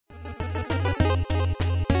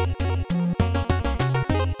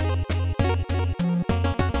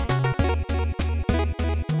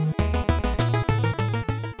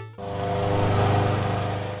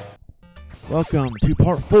Welcome to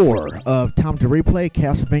part 4 of Time to Replay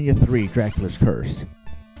Castlevania 3 Dracula's Curse.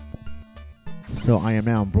 So I am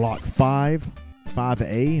now in block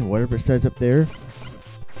 5A, whatever it says up there.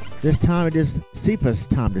 This time it is Syfas'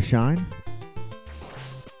 time to shine.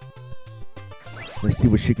 Let's see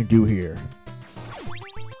what she can do here.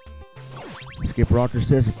 Skipper Archer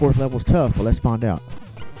says the 4th level is tough. Well, let's find out.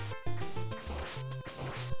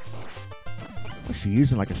 Was she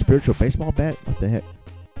using like a spiritual baseball bat? What the heck?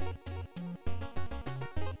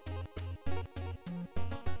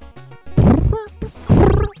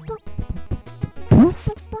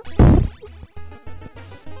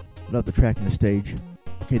 Love the track in the stage.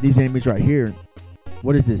 Okay, these enemies right here.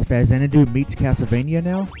 What is this? Xanadu meets Castlevania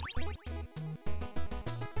now?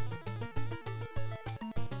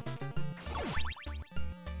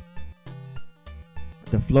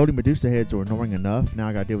 The floating Medusa heads are annoying enough. Now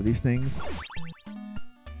I gotta deal with these things.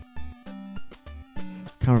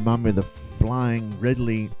 Kind of remind me of the flying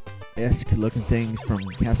Ridley-esque looking things from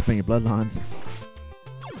Castlevania Bloodlines.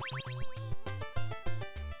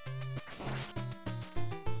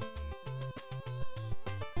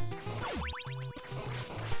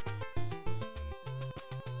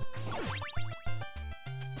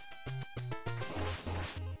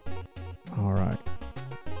 All right.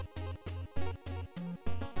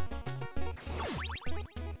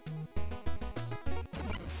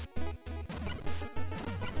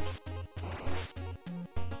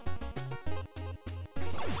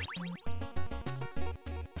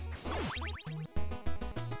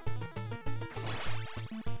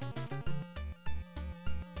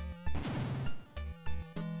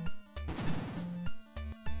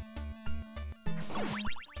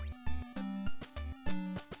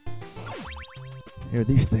 Here are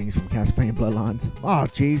these things from Castlevania Bloodlines. Oh,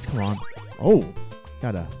 jeez, come on. Oh,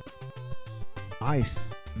 got a ice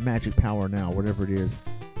magic power now, whatever it is.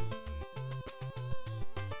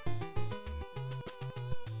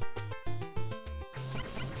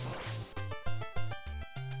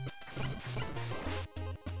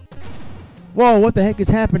 Whoa, what the heck is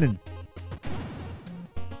happening?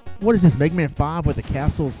 What is this, Mega Man 5 with the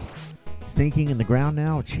castles sinking in the ground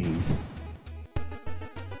now? Jeez.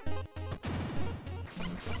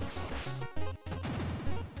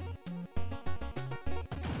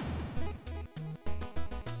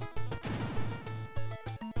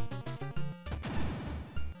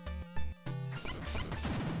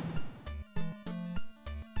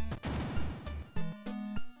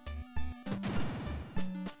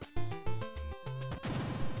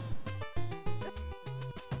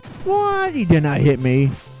 What? He did not hit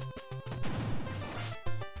me.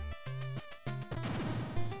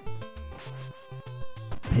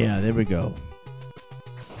 Yeah, there we go.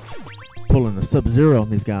 Pulling a Sub-Zero on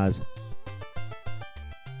these guys.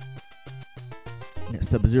 Got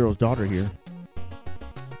Sub-Zero's daughter here.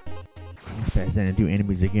 These guys gonna do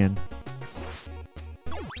enemies again.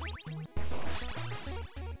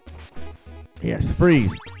 Yes,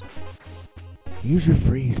 freeze. Use your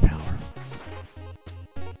freeze power.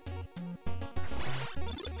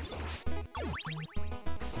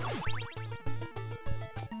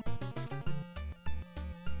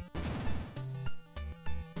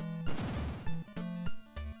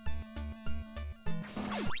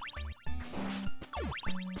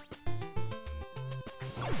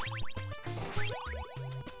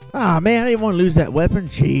 Ah, man, I didn't want to lose that weapon.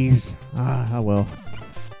 Jeez. Oh well.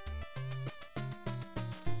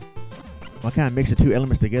 Why can't I mix the two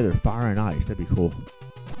elements together? Fire and ice. That'd be cool.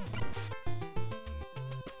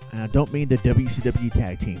 And I don't mean the WCW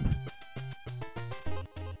tag team.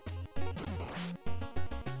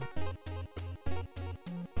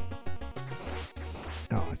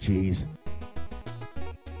 Oh, jeez.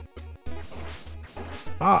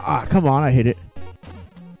 Come on, I hit it.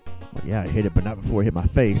 Well, yeah, I hit it, but not before it hit my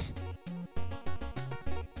face.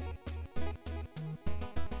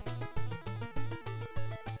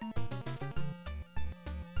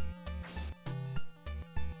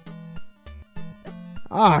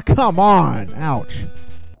 Come on. Ouch.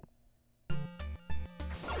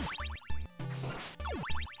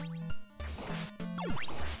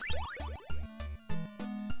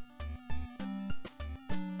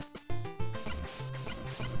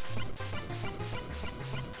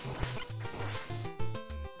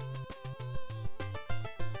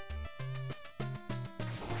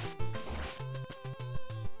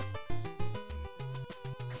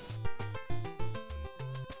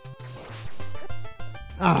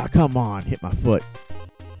 Come on. Hit my foot.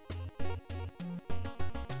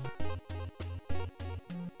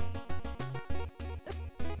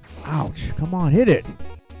 Ouch. Come on, hit it.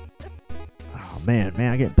 Oh, man,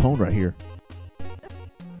 I'm getting pwned right here.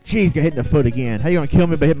 Jeez, got hit in the foot again. How you gonna kill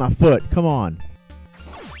me by hitting my foot? Come on.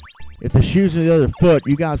 If the shoe's in the other foot,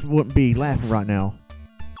 you guys wouldn't be laughing right now.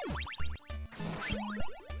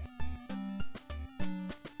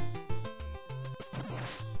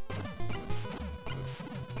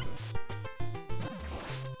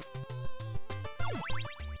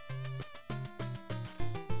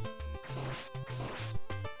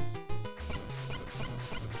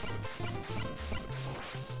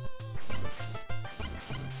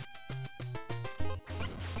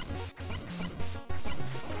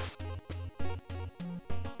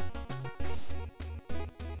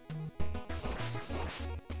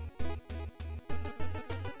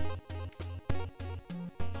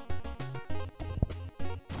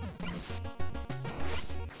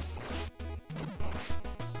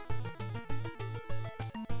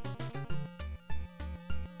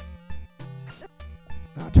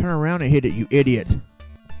 Now turn around and hit it, you idiot.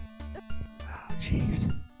 Oh,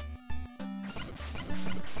 jeez.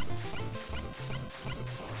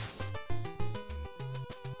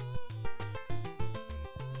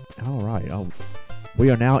 All right.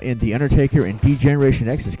 We are now in the Undertaker and D-Generation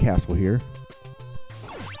X's castle here.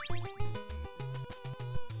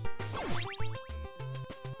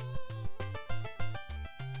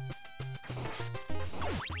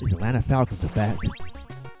 These Atlanta Falcons are back.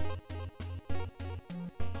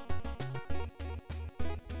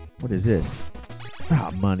 What is this?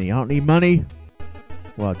 Ah, money. I don't need money.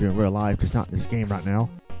 Well, doing real life, just not in this game right now.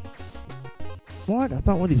 What? I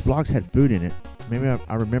thought one of these blocks had food in it. Maybe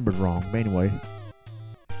I remembered wrong. But anyway.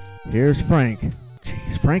 Here's Frank.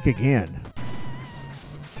 Jeez, Frank again.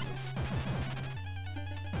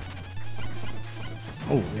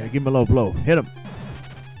 Oh, yeah, give him a low blow. Hit him.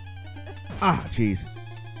 Ah, jeez.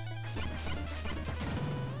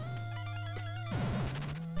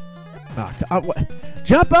 Ah, what?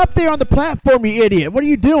 Jump up there on the platform, you idiot. What are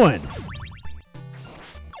you doing?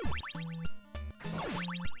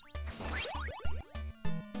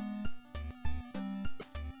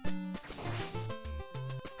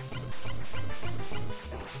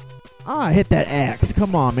 Ah, hit that axe.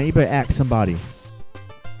 Come on, man. You better axe somebody.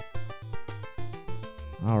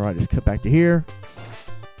 All right, let's cut back to here.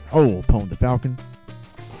 Oh, pwned the Falcon.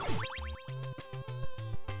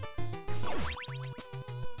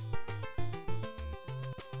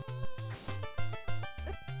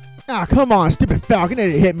 Ah, come on, stupid Falcon.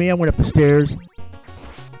 It hit me. I went up the stairs.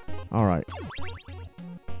 All right.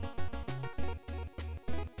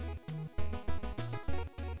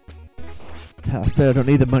 I said I don't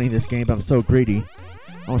need the money in this game, but I'm so greedy.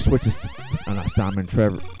 I'm going to switch to not Simon,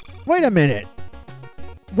 Trevor. Wait a minute.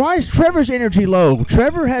 Why is Trevor's energy low?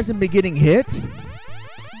 Trevor hasn't been getting hit.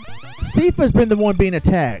 Syfa's been the one being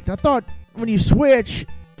attacked. I thought when you switch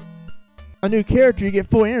a new character, you get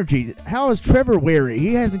full energy. How is Trevor wary?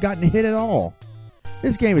 He hasn't gotten hit at all.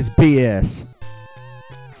 This game is BS.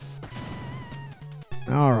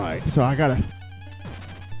 Alright, so I gotta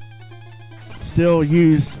still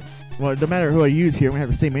use... Well, no matter who I use here, we have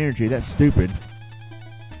the same energy. That's stupid.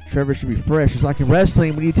 Trevor should be fresh. It's like in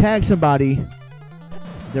wrestling, when you tag somebody,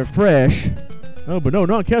 they're fresh. Oh, but no,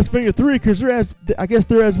 not Castlevania 3, because I guess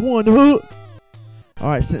there has one.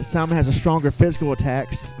 Alright, since Simon has a stronger physical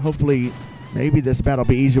attacks, hopefully, maybe this battle will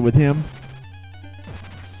be easier with him.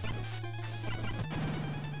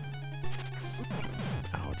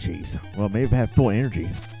 Oh, jeez. Well, maybe I have full energy.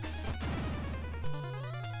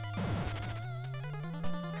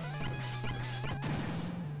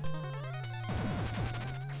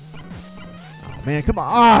 Oh, man, come on.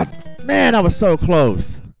 Ah, man, I was so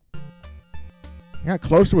close. I got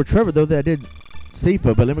closer with Trevor, though, than I did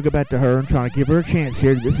Syfa, but let me go back to her. I'm trying to give her a chance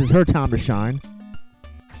here. This is her time to shine.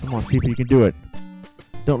 Come on, Syfa, you can do it.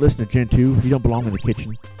 Don't listen to Gen 2. You don't belong in the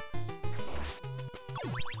kitchen.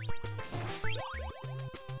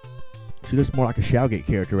 She looks more like a Shoutgate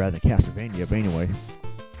character rather than Castlevania, but anyway.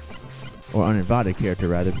 Or uninvited character,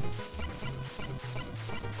 rather.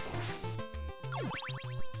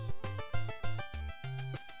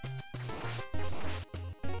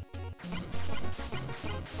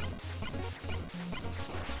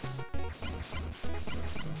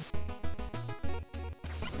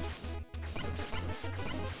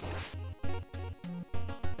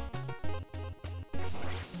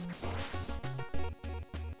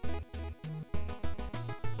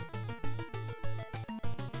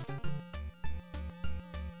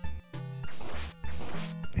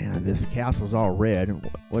 Man, this castle's all red.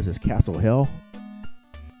 What is this, Castle Hell?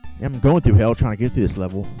 Yeah, I'm going through hell trying to get through this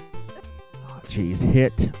level. Oh, jeez.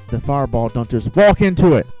 Hit the fireball. Don't just walk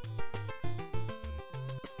into it.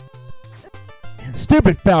 Man,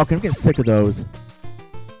 stupid Falcon. I'm getting sick of those.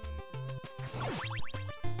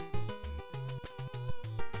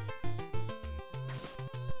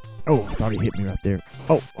 Oh, I thought he hit me right there.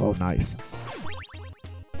 Oh, oh, nice.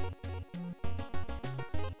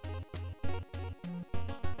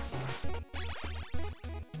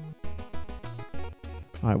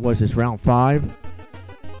 All right, what's this, round 5?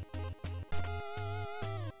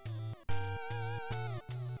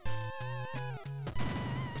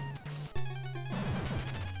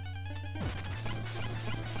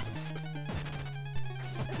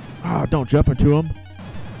 Ah, don't jump into him.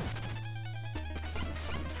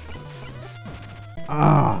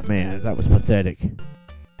 Ah, man, that was pathetic.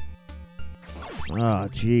 Oh,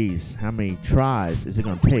 jeez. How many tries is it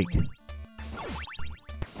going to take?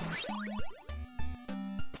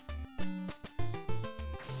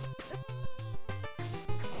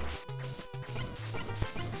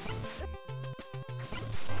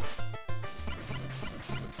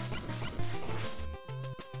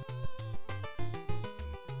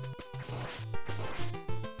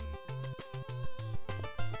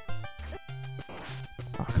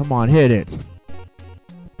 Oh, come on, hit it.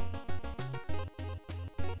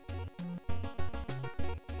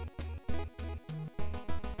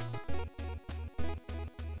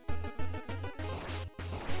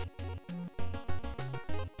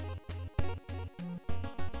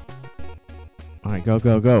 All right, go,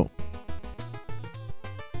 go, go.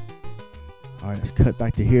 All right, let's cut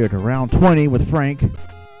back to here to round 20 with Frank.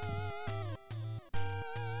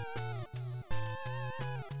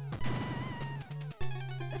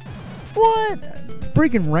 What?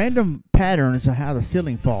 Freaking random patterns of how the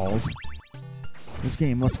ceiling falls. This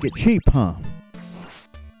game must get cheap, huh?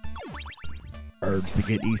 Urge to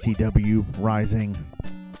get ECW rising.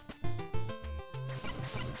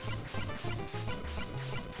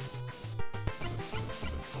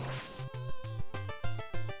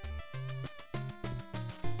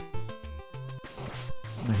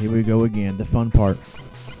 Here we go again, the fun part.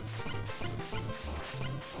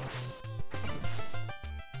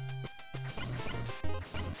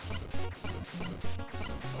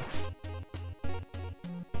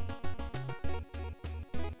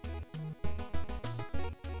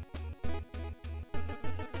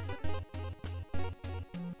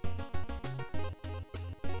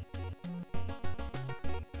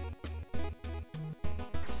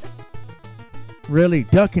 Really,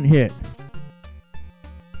 duck and hit.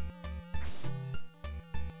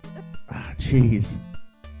 Ah, jeez.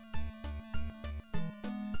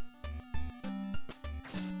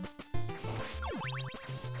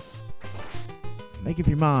 Make up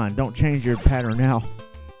your mind. Don't change your pattern now.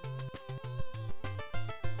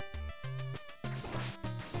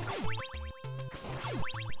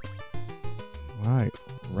 All right,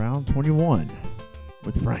 round 21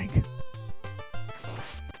 with Frank.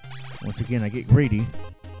 Once again, I get greedy.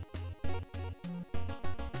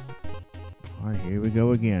 All right, here we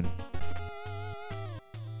go again.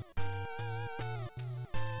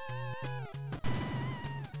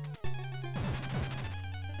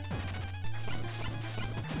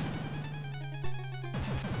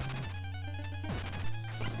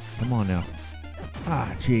 Come on now.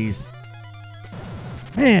 Ah, jeez.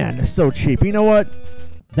 Man, it's so cheap. You know what?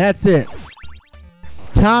 That's it.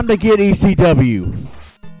 Time to get ECW.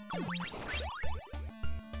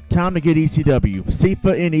 Time to get ECW.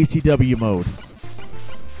 Syfa in ECW mode.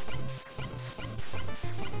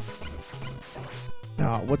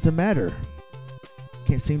 Oh, what's the matter?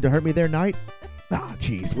 Can't seem to hurt me there, Knight? Ah,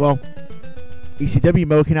 jeez. Well, ECW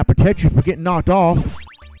mode cannot protect you from getting knocked off.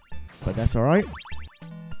 But that's alright.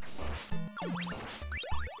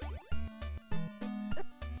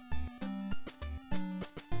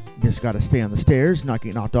 Just gotta stay on the stairs, not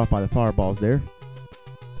get knocked off by the fireballs there.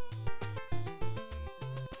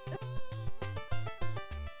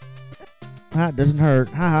 It doesn't hurt.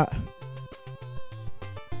 Ha ha.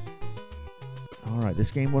 Alright,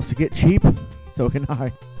 this game wants to get cheap. So can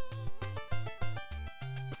I.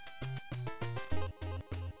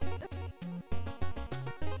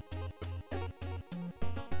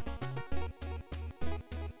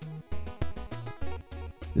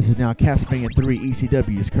 This is now Castlevania 3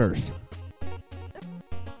 ECW's curse.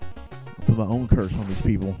 I'll put my own curse on these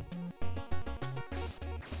people.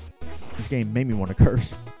 This game made me want to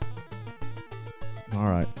curse.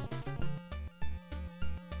 Alright.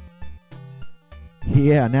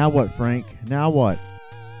 Yeah, now what, Frank? Now what?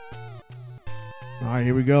 Alright,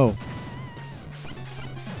 here we go.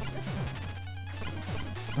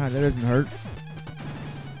 Alright, that doesn't hurt.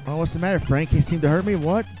 Oh, what's the matter, Frank? You seem to hurt me?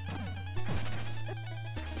 What?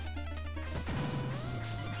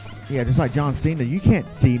 Yeah, just like John Cena, you can't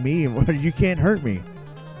see me and you can't hurt me.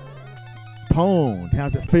 Pwned.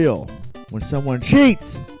 How's it feel when someone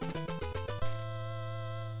cheats?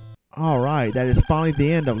 Alright, that is finally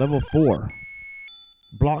the end of level 4.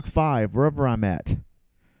 Block 5, wherever I'm at.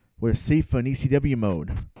 With Syfa and ECW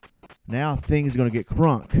mode. Now things are going to get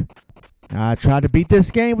crunk. I tried to beat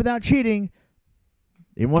this game without cheating.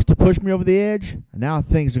 It wants to push me over the edge. And now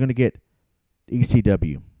things are going to get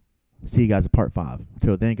ECW. See you guys in part 5.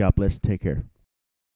 Until then, God bless. Take care.